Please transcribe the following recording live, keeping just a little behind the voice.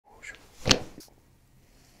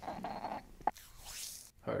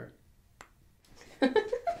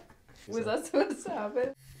Was that supposed to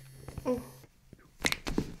happen? Oh.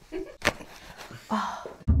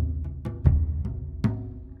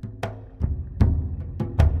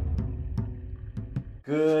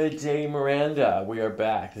 Good day, Miranda. We are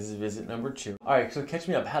back. This is visit number 2. All right, so catch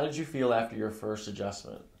me up. How did you feel after your first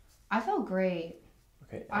adjustment? I felt great.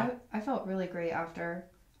 Okay. I felt really great after.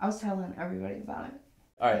 I was telling everybody about it.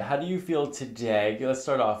 All right, how do you feel today? Let's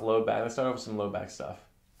start off low back. Let's start off with some low back stuff.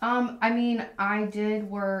 I mean, I did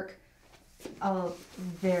work a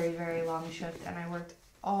very, very long shift, and I worked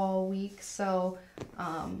all week, so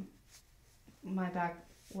my back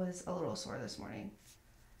was a little sore this morning.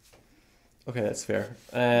 Okay, that's fair.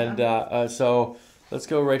 And so let's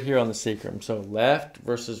go right here on the sacrum. So left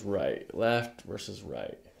versus right. Left versus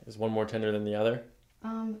right. Is one more tender than the other?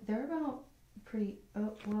 They're about pretty,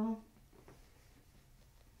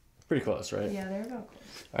 pretty close, right? Yeah, they're about close.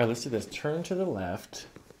 All right, let's do this. Turn to the left.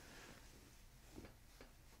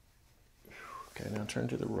 Okay, now turn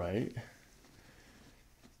to the right.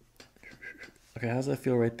 Okay, how's that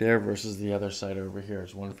feel right there versus the other side over here?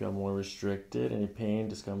 Does one feel more restricted? Any pain,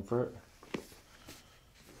 discomfort?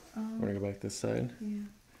 We're gonna go back this side. Yeah.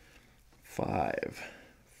 5,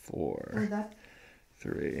 4,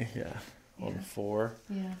 3. Yeah. On 4.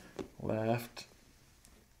 Yeah. Left.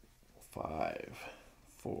 5,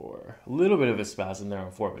 4. A little bit of a spasm there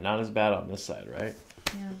on 4, but not as bad on this side, right?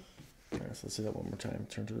 Yeah. All right, so let's do that one more time.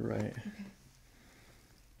 Turn to the right. Okay.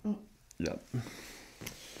 Oh. Yep.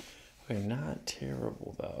 Okay, not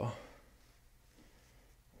terrible though.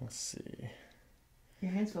 Let's see.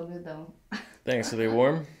 Your hands feel good though. Thanks. Are they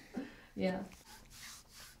warm? Yeah.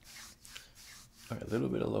 All right, a little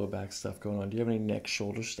bit of low back stuff going on. Do you have any neck,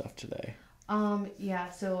 shoulder stuff today? Yeah.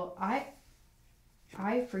 So I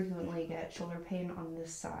frequently get shoulder pain on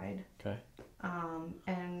this side. Okay.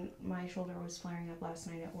 And my shoulder was flaring up last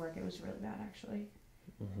night at work. It was really bad, actually.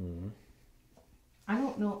 Mm-hmm. I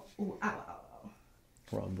don't know. Ooh, ow, ow, ow.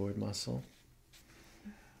 Rhomboid muscle.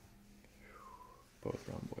 Both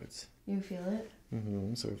rhomboids. You feel it?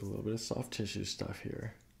 Mm-hmm. So we have a little bit of soft tissue stuff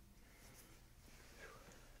here.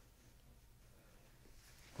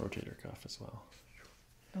 Rotator cuff as well.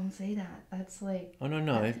 Don't say that. That's like... Oh,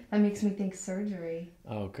 no. That makes me think surgery.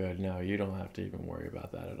 Oh, good. No, you don't have to even worry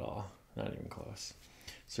about that at all. Not even close.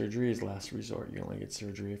 Surgery is last resort. You only get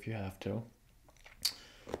surgery if you have to.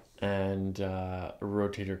 And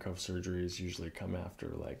rotator cuff surgeries usually come after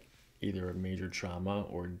like either a major trauma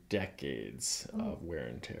or decades of wear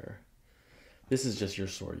and tear. This is just your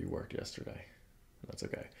sore you worked yesterday. That's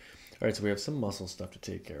okay. All right, so we have some muscle stuff to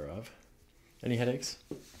take care of. Any headaches?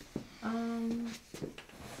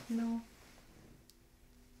 No.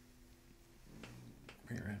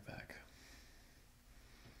 Bring your head back.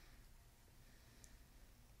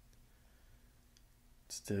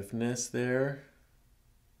 Stiffness there.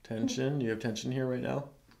 Tension. Do you have tension here right now?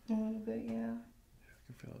 A little bit, yeah. I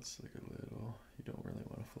can feel it's like a little. You don't really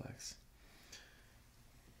want to flex.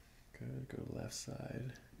 Good. Go to left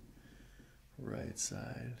side. Right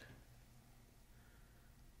side.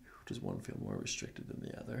 Does one feel more restricted than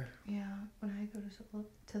the other? Yeah, when I go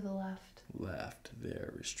to the left. Left,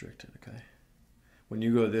 there, restricted, okay. When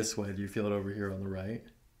you go this way, do you feel it over here on the right?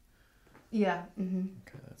 Yeah. Mm-hmm.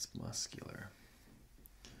 Okay, that's muscular.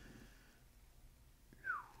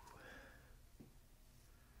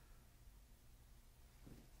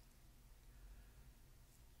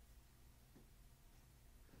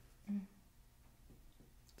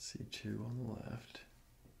 C2 on the left.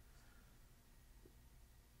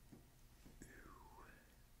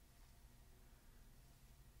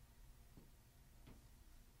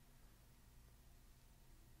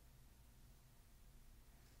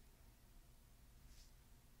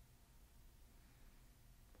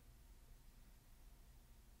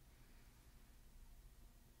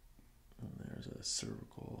 And there's a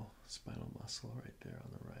cervical spinal muscle right there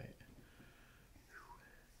on the right.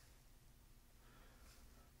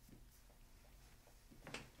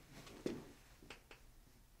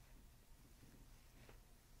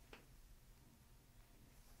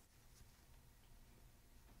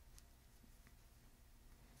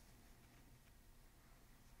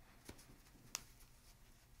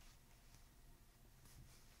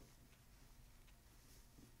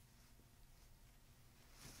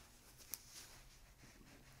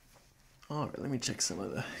 All right, let me check some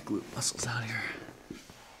of the glute muscles out here.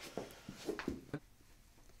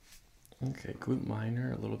 Okay, glute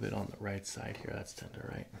minor, a little bit on the right side here. That's tender,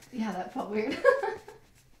 right? Yeah, that felt weird.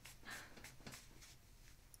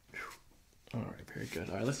 All right, very good.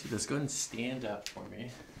 All right, let's do this. Go ahead and stand up for me.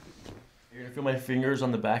 You're gonna feel my fingers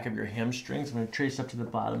on the back of your hamstrings. I'm gonna trace up to the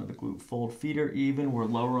bottom of the glute fold. Feet are even. We're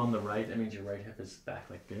lower on the right. That means your right hip is back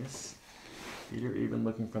like this. Feet are even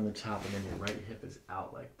looking from the top, and then your right hip is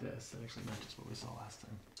out like this. That actually matches what we saw last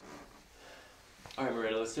time. All right,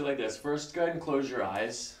 Miranda, let's do it like this. First, go ahead and close your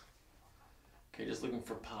eyes. Okay, just looking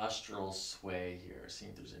for postural sway here, seeing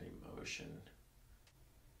if there's any motion.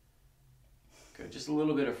 Good, just a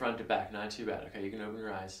little bit of front to back, not too bad. Okay, you can open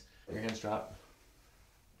your eyes. Your hands drop.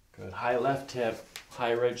 Good, high left hip,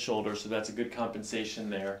 high right shoulder, so that's a good compensation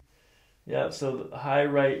there. Yeah, so the high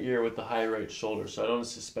right ear with the high right shoulder, so I don't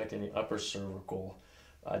suspect any upper cervical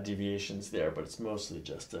deviations there, but it's mostly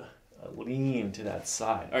just a lean to that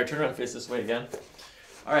side. All right, turn around and face this way again.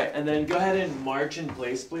 All right, and then go ahead and march in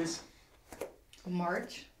place, please.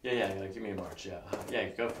 March? Yeah, give me a march, yeah. Yeah,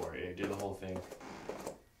 go for it, yeah, do the whole thing.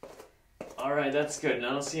 All right, that's good. And I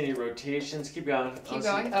don't see any rotations. Keep going. Keep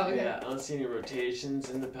going? Oh, okay. Yeah, I don't see any rotations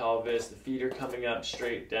in the pelvis. The feet are coming up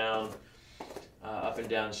straight down, up and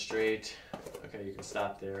down straight. Okay, you can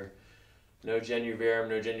stop there. No genu varum,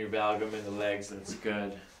 no genu valgum in the legs. That's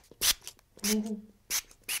good.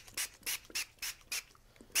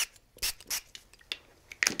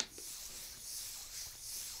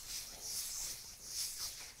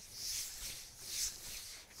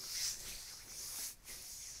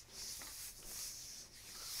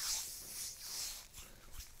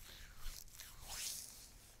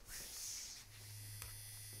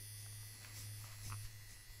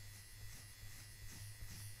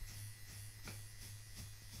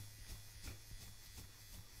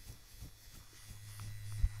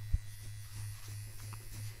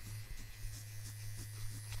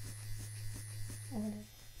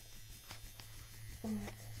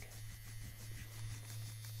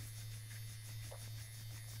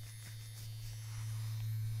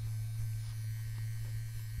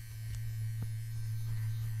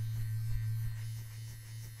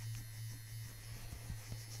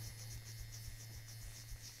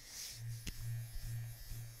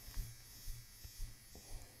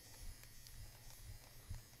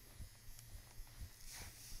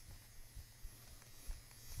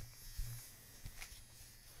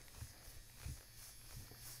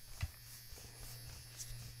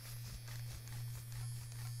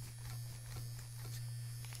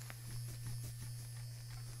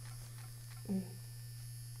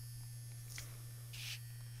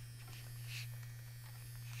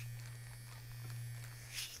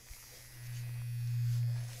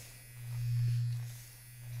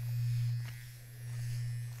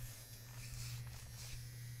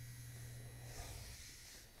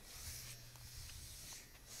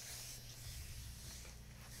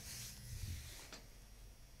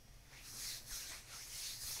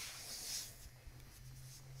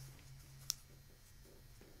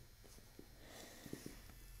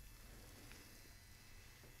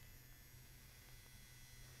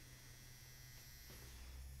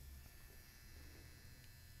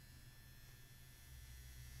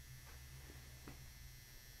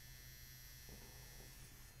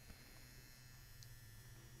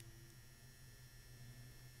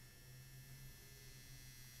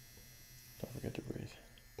 Don't forget to breathe.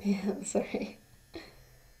 Yeah, sorry.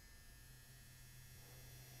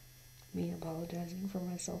 Me apologizing for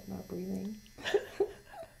myself not breathing.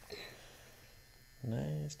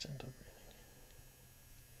 Nice, gentle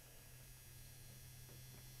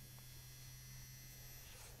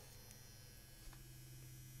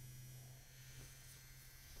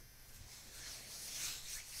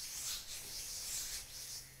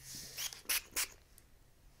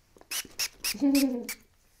breathing.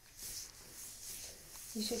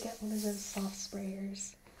 You should get one of those soft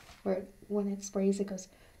sprayers where when it sprays it goes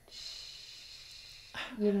shh,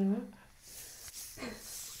 you know?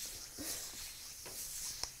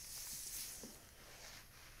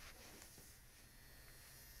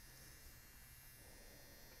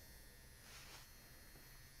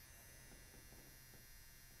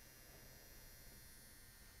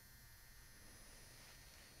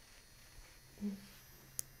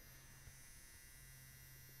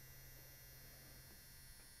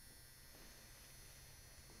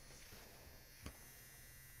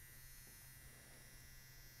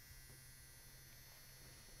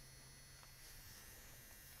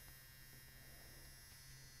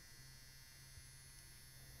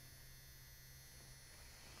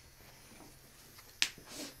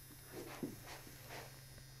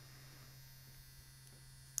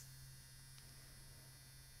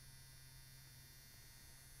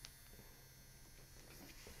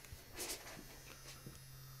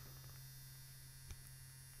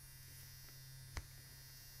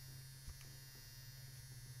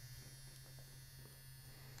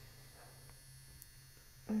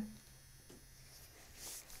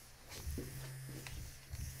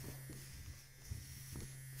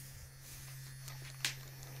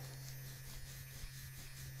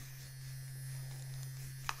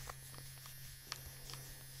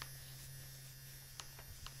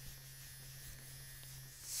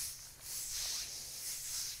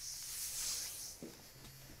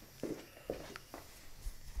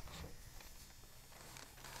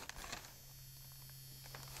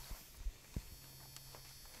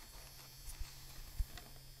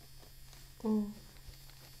 Mm.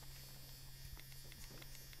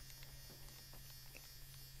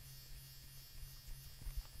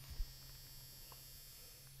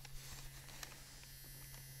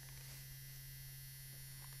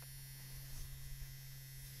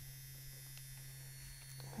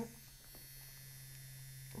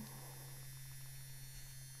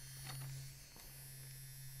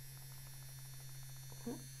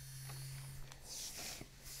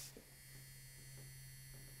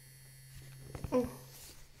 Mm.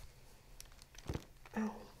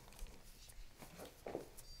 Ow.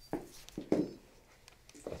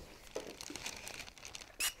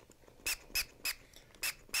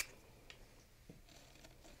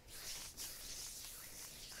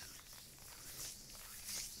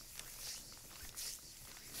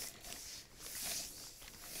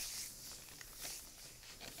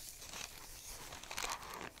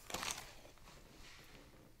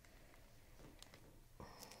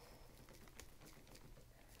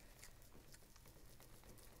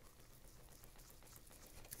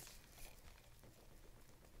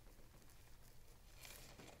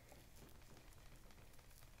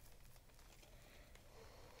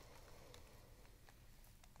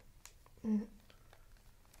 Mm.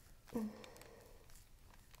 Mm.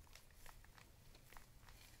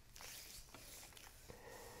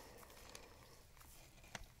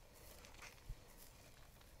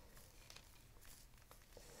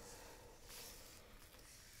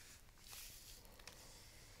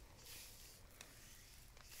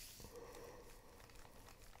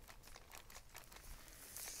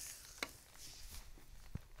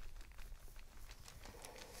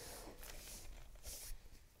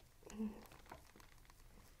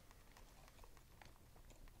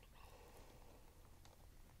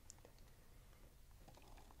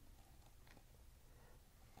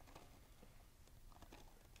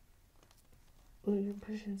 Ooh, you're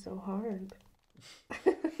pushing so hard.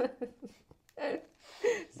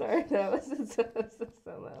 Sorry, that wasn't supposed to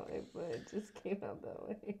sound that way, but it just came out that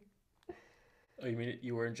way. Oh, you mean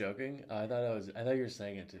you weren't joking? I thought you were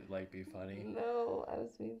saying it to like be funny. No, I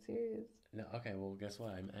was being serious. No, okay, well, guess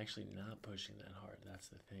what? I'm actually not pushing that hard. That's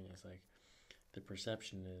the thing. Is like the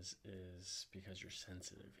perception is because you're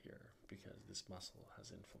sensitive here, because this muscle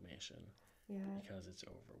has inflammation, Yeah, because it's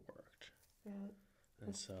overworked. yeah.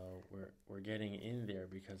 And so we're getting in there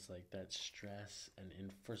because like that stress and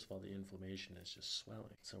first of all the inflammation is just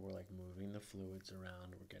swelling. So we're like moving the fluids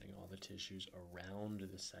around. We're getting all the tissues around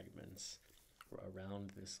the segments,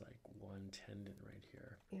 around this like one tendon right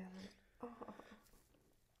here. Yeah. Oh.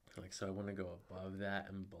 Like so, I want to go above that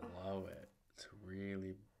and below it to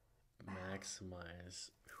really maximize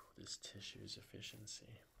this tissue's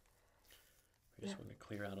efficiency. We just want to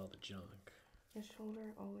clear out all the junk. Your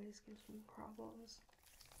shoulder always gives me problems.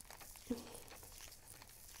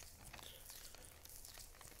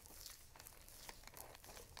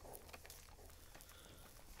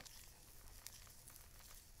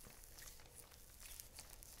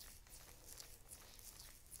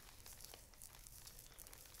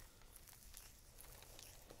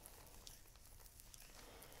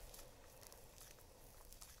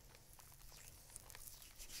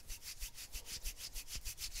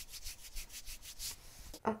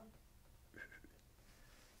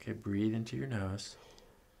 Okay, breathe into your nose.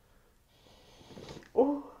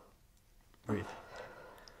 Oh. Breathe.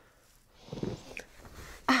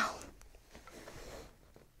 Ow.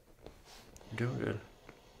 You're doing good.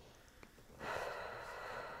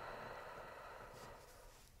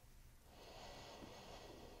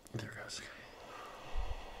 There it goes.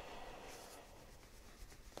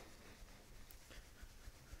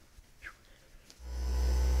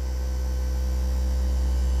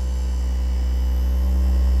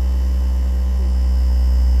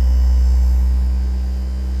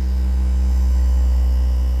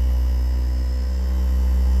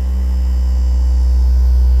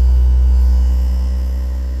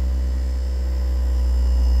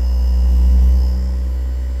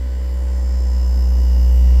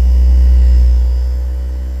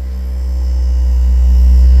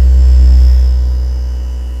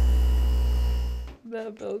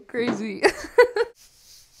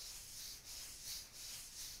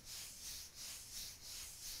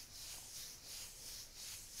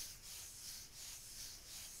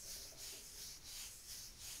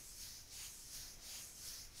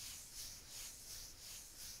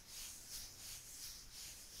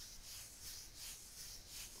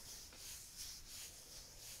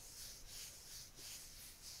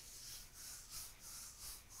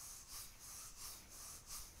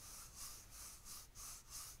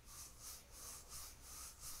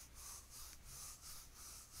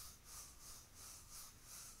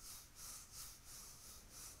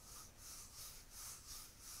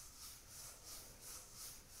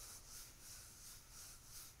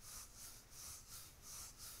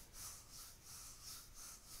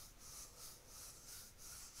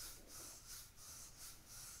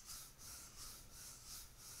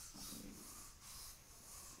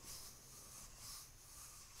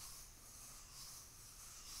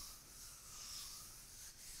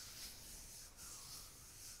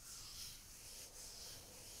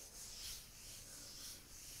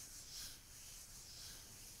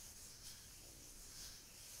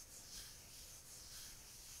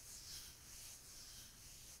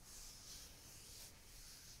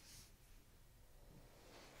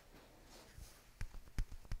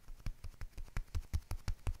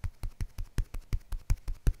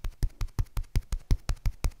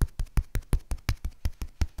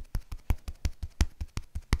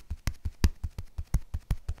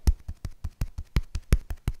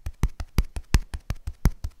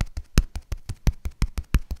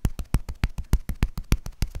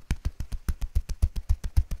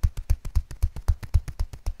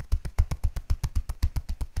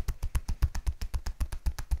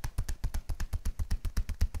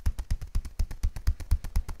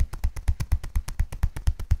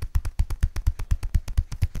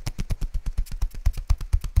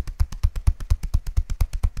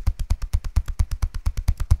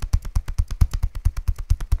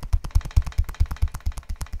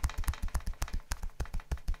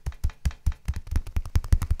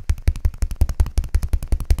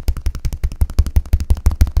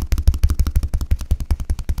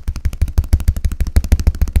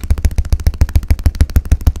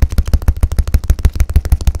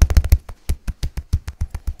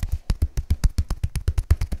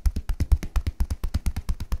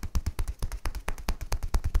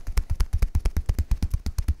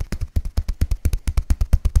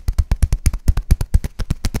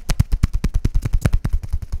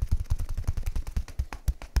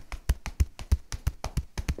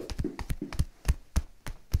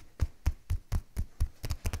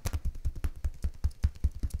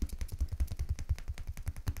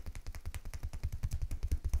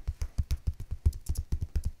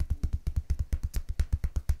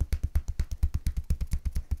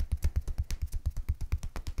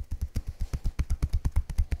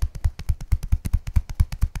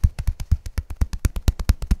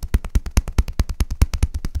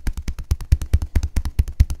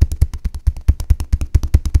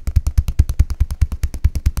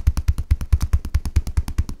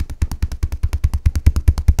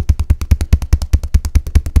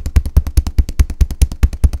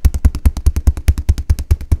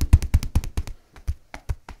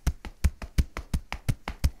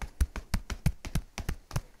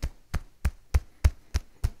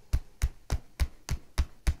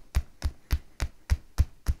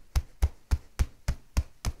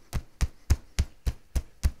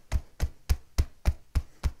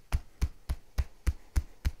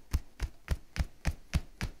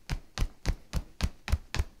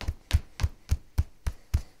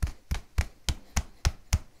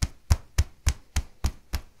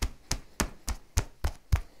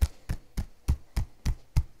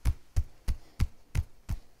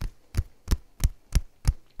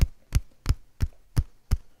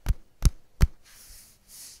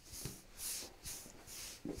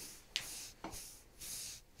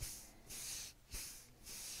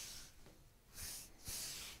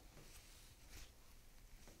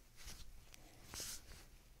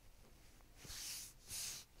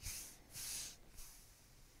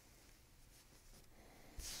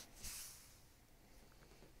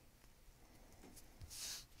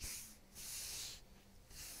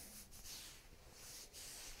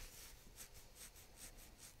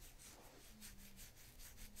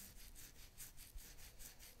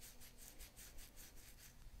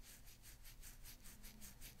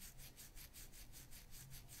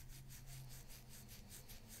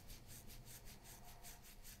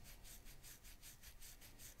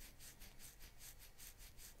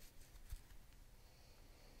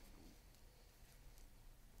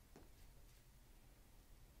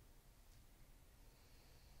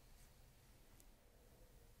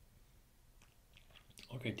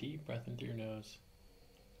 Okay, deep breath into your nose.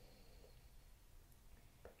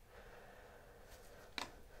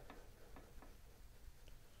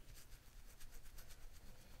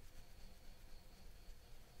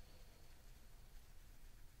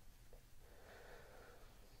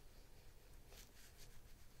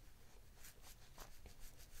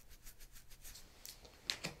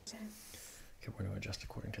 Okay, we're going to adjust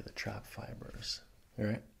according to the trap fibers. All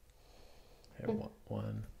right? Okay,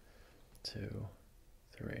 1, 2,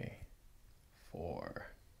 3, 4,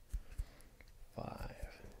 5,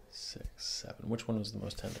 6, 7. Which one was the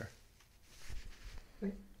most tender?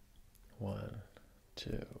 1,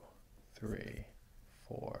 2, 3,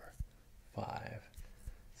 4, 5,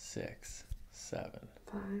 6, 7.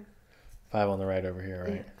 5. 5 on the right over here,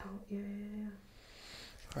 right? Yeah. Oh, yeah.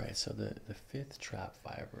 All right, so the fifth trap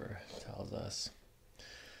fiber tells us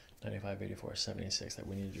 95, 84, 76 that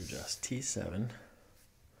we need to adjust T7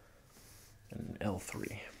 and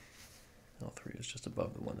L3. L3 is just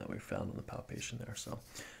above the one that we found on the palpation there. So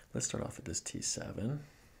let's start off with this T7.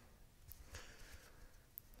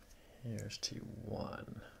 Here's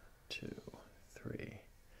T1, 2, 3,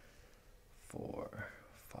 4,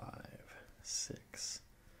 5, 6,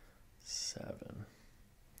 7.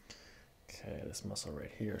 Okay, this muscle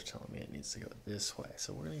right here is telling me it needs to go this way.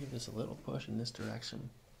 So we're going to give this a little push in this direction.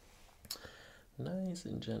 Nice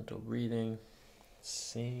and gentle breathing,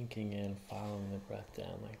 sinking in, following the breath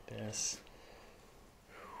down like this.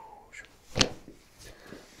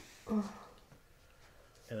 Yeah,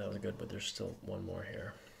 that was good, but there's still one more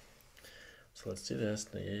here. So let's do this.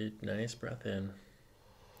 Nice breath in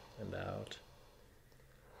and out.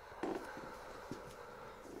 I'm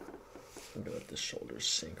going to let the shoulders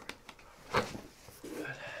sink.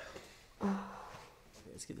 Good. Okay,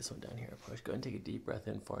 let's get this one down here. Push. Go ahead and take a deep breath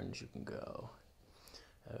in, far as you can go.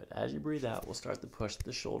 As you breathe out, we'll start to push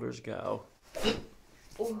the shoulders go.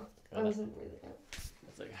 Oh, I wasn't breathing out.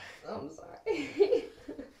 That's okay. I'm sorry.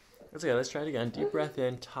 That's okay. Let's try it again. Deep breath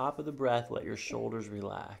in. Top of the breath. Let your shoulders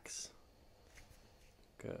relax.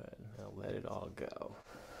 Good. Now let it all go.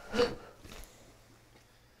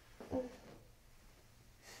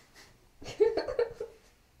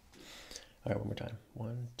 All right, one more time.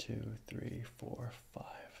 1, 2, 3, 4, 5.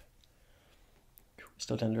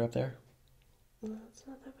 Still tender up there? No, it's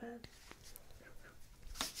not that bad.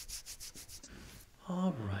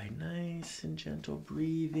 All right, nice and gentle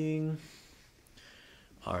breathing.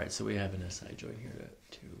 All right, so we have an SI joint here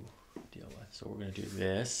to deal with. So we're going to do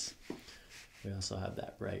this. We also have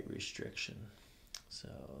that right restriction. So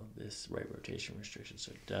this right rotation restriction,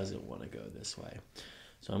 so it doesn't want to go this way.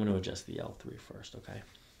 So I'm going to adjust the L3 first, okay?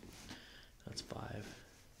 That's 5.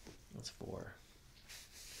 That's 4.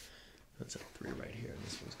 That's L3 right here. And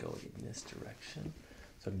this one's going in this direction.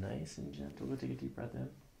 So nice and gentle. Go take a deep breath in.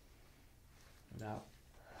 And out.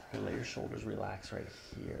 And let your shoulders relax right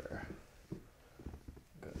here.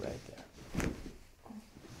 Good, right there.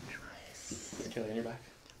 Nice. Okay, lay on your back.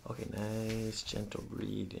 Okay, nice, gentle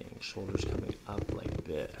breathing. Shoulders coming up like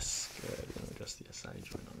this. Good. We're going to adjust the SI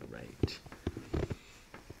joint on the right.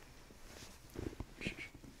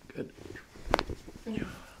 Good. Lay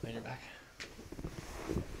on your back.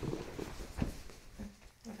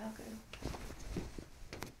 That felt good.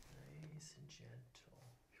 Nice and gentle.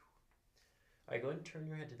 All right, go ahead and turn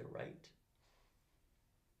your head to the right.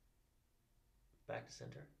 Back to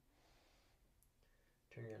center.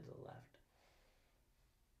 Turn your head to the left.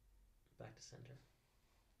 Back to center.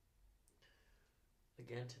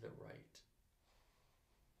 Again to the right.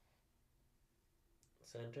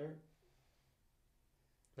 Center.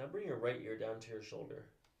 Now bring your right ear down to your shoulder.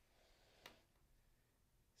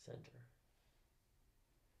 Center.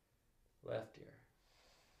 Left ear.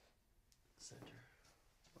 Center.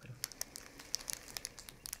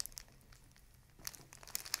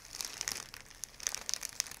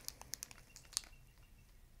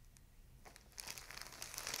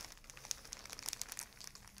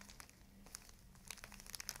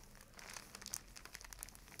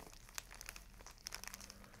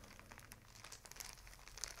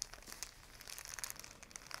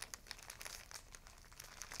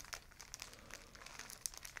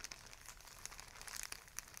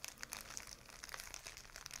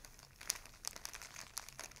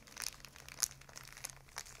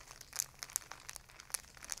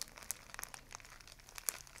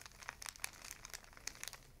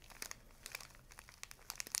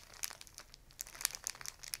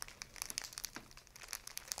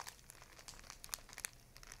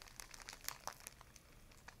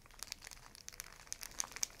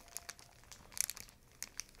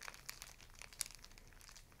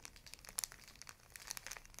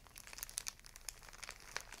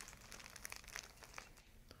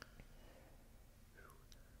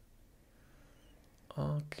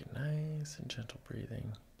 Okay, nice and gentle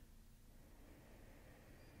breathing.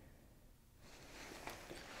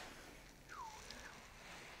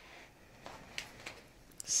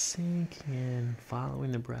 Sinking in,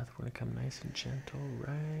 following the breath. We're going to come nice and gentle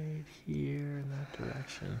right here in that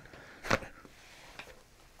direction.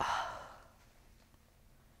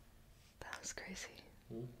 That was crazy.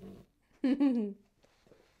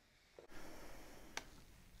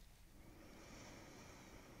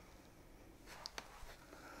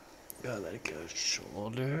 Gotta let it go.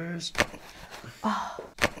 Shoulders.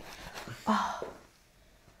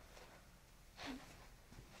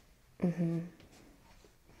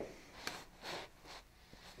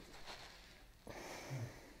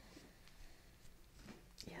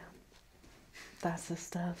 Yeah. That's the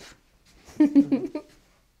stuff.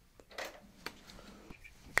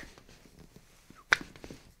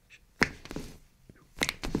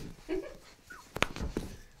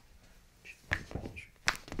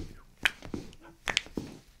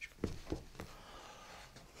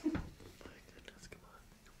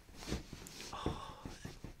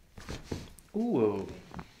 Ooh.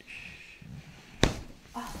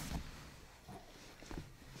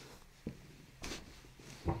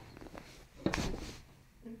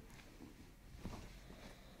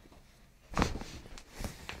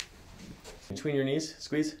 Between your knees,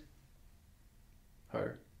 squeeze.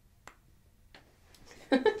 Harder.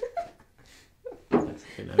 Nice.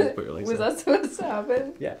 Okay, now just put your legs Was up. that supposed to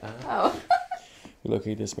happen? Yeah. Oh. We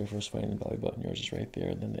locate this by first finding the belly button. Yours is right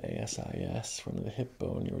there. Then the ASIS, front of the hip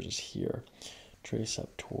bone. Yours is here. Trace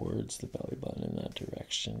up towards the belly button in that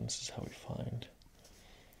direction. This is how we find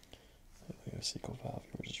the ileocecal valve.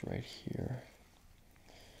 Yours is right here.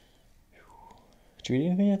 Did you eat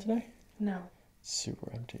anything yet today? No.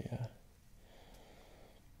 Super empty, yeah.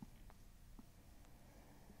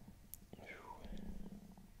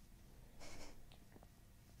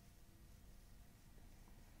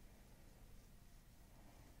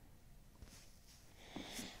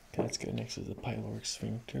 Okay, that's good. Next is the pyloric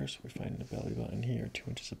sphincter. So we find the belly button here. 2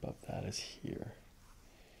 inches above that is here.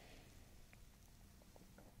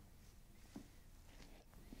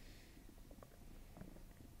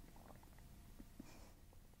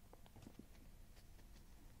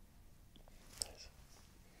 Nice.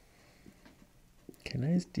 Okay,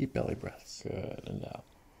 nice deep belly breaths. Good, and out.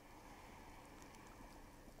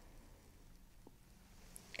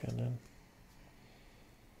 Good, and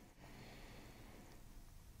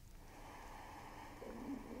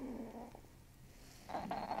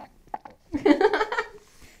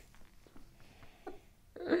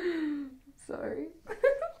Sorry.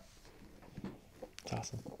 it's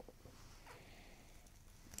awesome.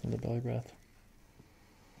 And the belly breath.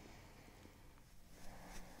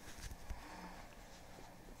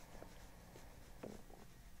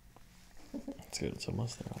 That's good. It's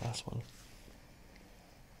almost there. Last one.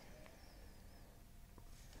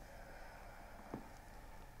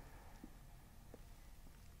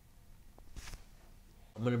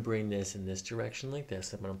 I'm going to bring this in this direction like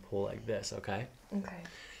this. I'm going to pull like this, okay? Okay.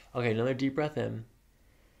 Okay, another deep breath in.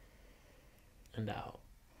 And out.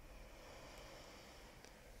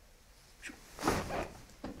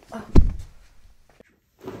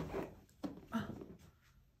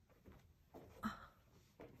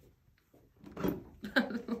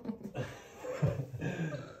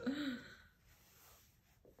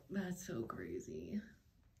 That's so crazy.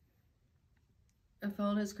 I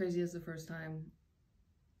felt as crazy as the first time.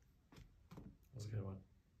 That was a good one.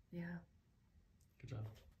 Yeah. Good job.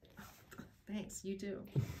 Thanks. You too.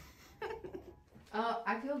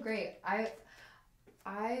 I feel great.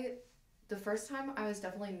 The first time I was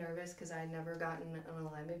definitely nervous because I had never gotten an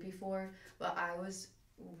alignment before, but I was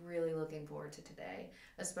really looking forward to today,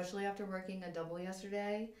 especially after working a double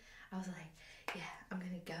yesterday. I was like, yeah, I'm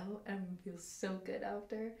gonna go and I'm gonna feel so good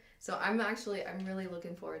after. So I'm really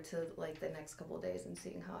looking forward to like the next couple of days and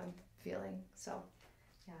seeing how I'm feeling. So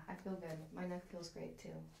yeah, I feel good. My neck feels great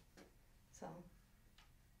too. So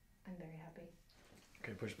I'm very happy.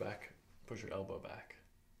 Okay, push back. Push your elbow back.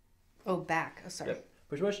 Oh, back. Oh, sorry. Yep.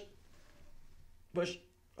 Push, push. Push.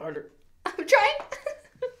 Harder. I'm trying.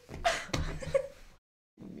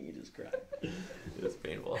 Knee just cracked. It was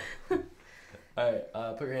painful. Alright,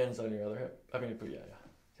 put your hands on your other hip. I mean, yeah.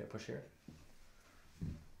 Okay, push here.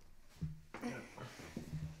 Good.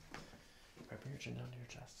 Alright, bring your chin down to your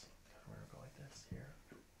chest. We're gonna go like this here.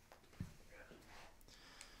 Good.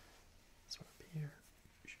 This one up here.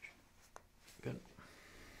 Good.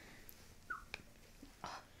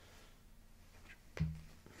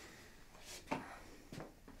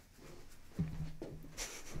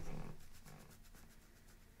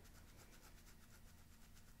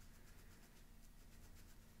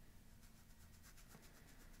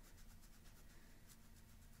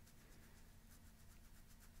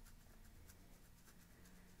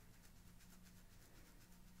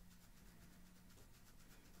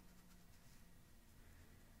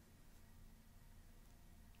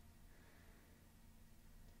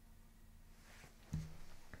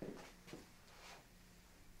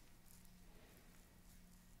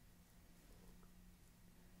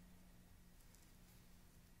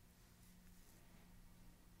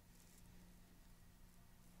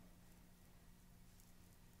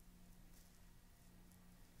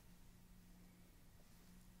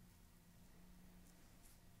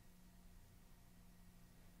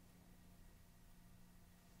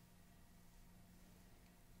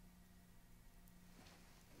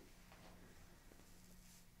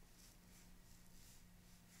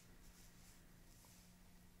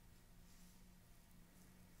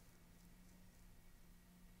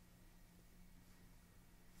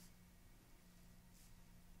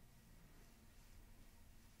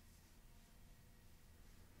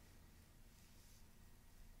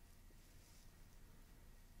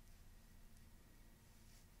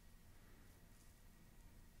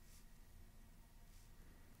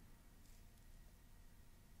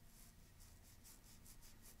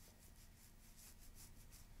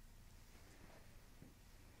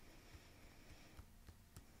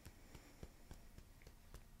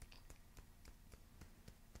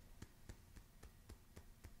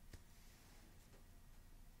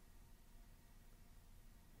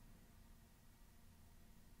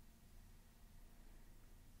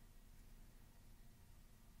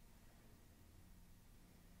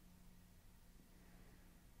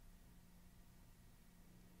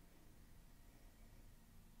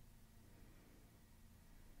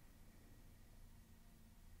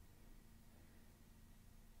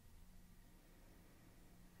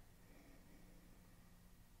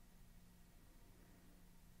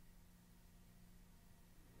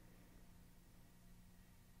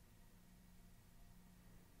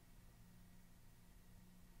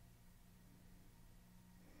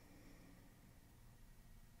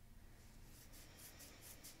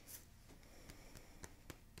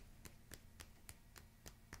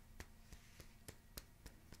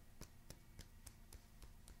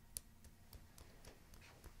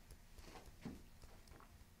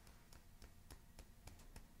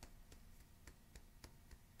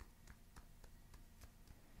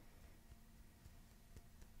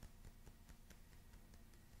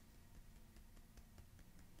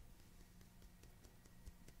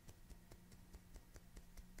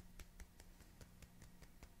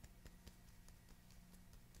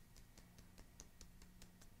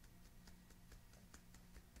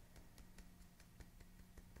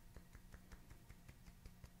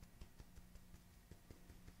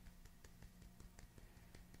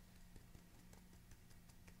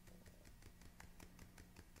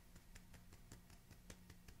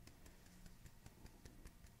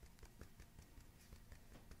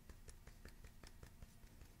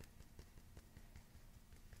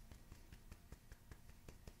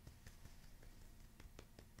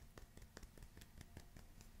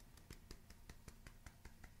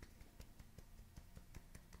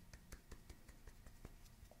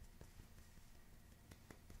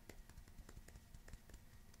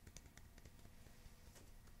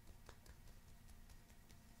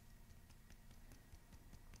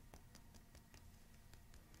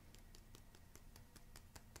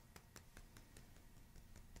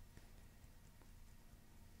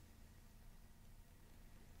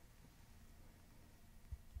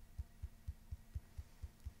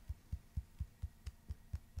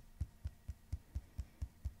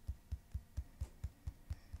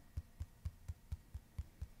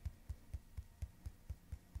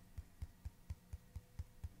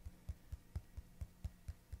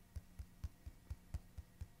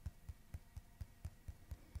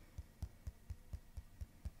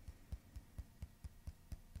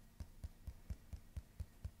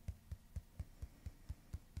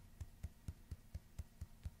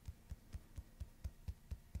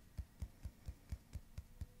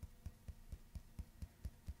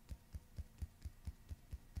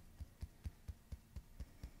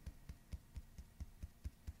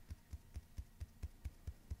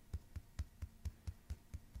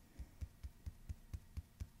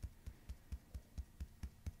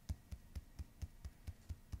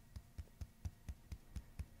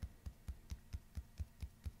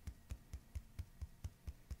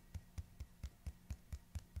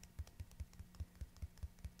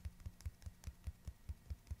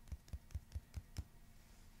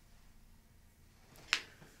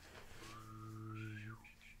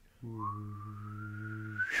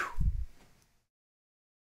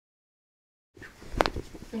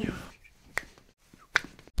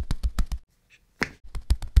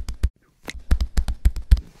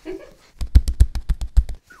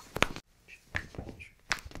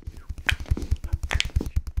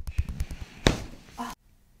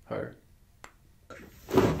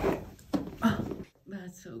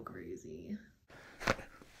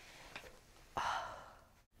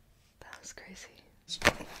 crazy.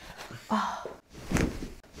 Oh.